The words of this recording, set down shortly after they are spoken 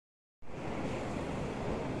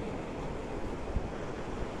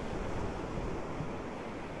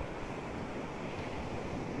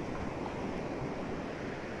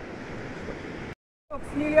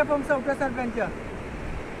Haley here from Southwest Adventure.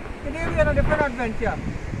 Today we are on a different adventure.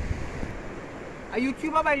 A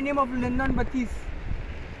YouTuber by the name of Lyndon Baptiste,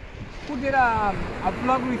 who did a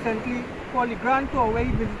vlog recently called the Grand Tour, where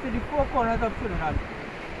he visited the four corners of Trinidad.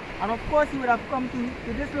 And of course he would have come to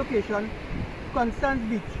this location, Constance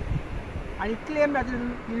Beach. And he claimed that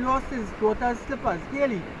he lost his daughter's slippers,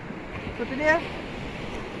 Haley. So today,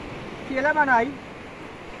 Caleb and I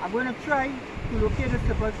are going to try to locate the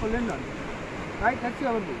slippers for Lyndon. Right, let's see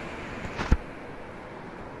how it goes.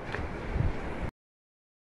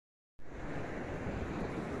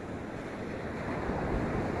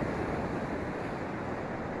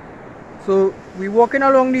 So we're walking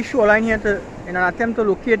along the shoreline here in an attempt to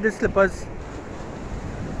locate the slippers.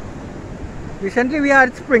 Recently we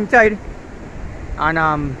had spring tide,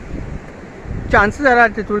 and chances are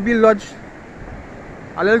that it will be lodged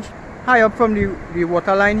a little high up from the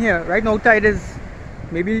water line here. Right now tide is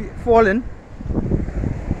maybe falling.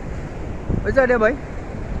 What's that there, boy?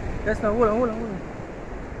 Yes, now hold on.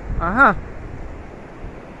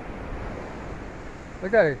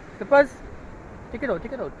 What's that? Slippers? Take it out.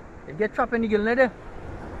 It gets trapped in the gill there.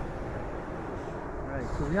 Right,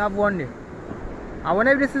 so we have one there. I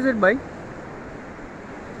wonder if this is it, boy.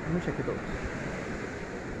 Let me check it out.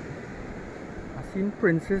 I've seen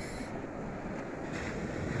Princess.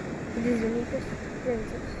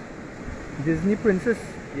 Disney Princess?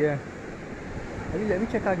 Yeah. Let me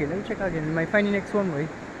check again. We might find the next one, right?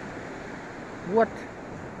 What?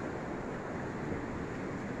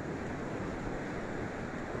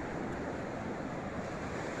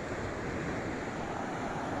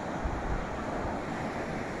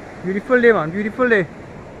 Beautiful day, man. Beautiful day.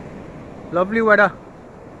 Lovely weather.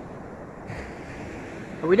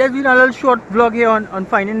 We just did a little short vlog here on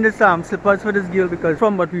finding this slippers for this girl, because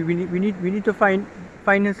but we need to find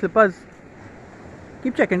his slippers.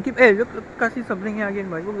 Keep checking. Hey, look, I see something here again,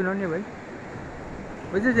 boy. What's going on here, boy?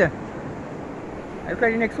 What's this here? I'll try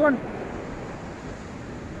the next one.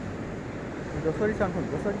 Go for the sample.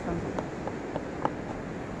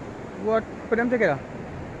 What? Put them together.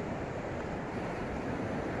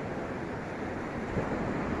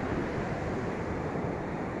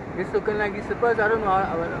 It's looking like the slippers. I don't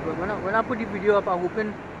know. When I put the video up, I'm hoping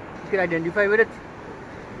you can identify with it.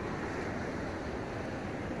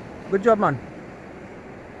 Good job, man.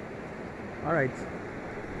 Alright.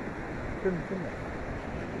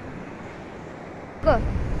 Go.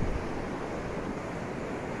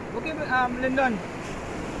 Okay, Lyndon.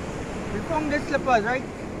 We found these slippers, right?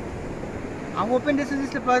 I'm hoping this is the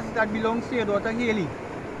slippers that belongs to your daughter Haley.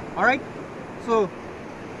 Alright? So,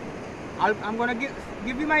 I'm gonna give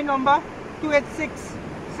you my number,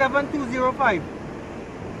 286-7205.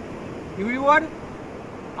 The reward,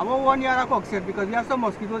 about 1 year of cockset, because we have some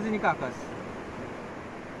mosquitoes in the carcass.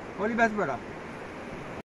 All the best, brother.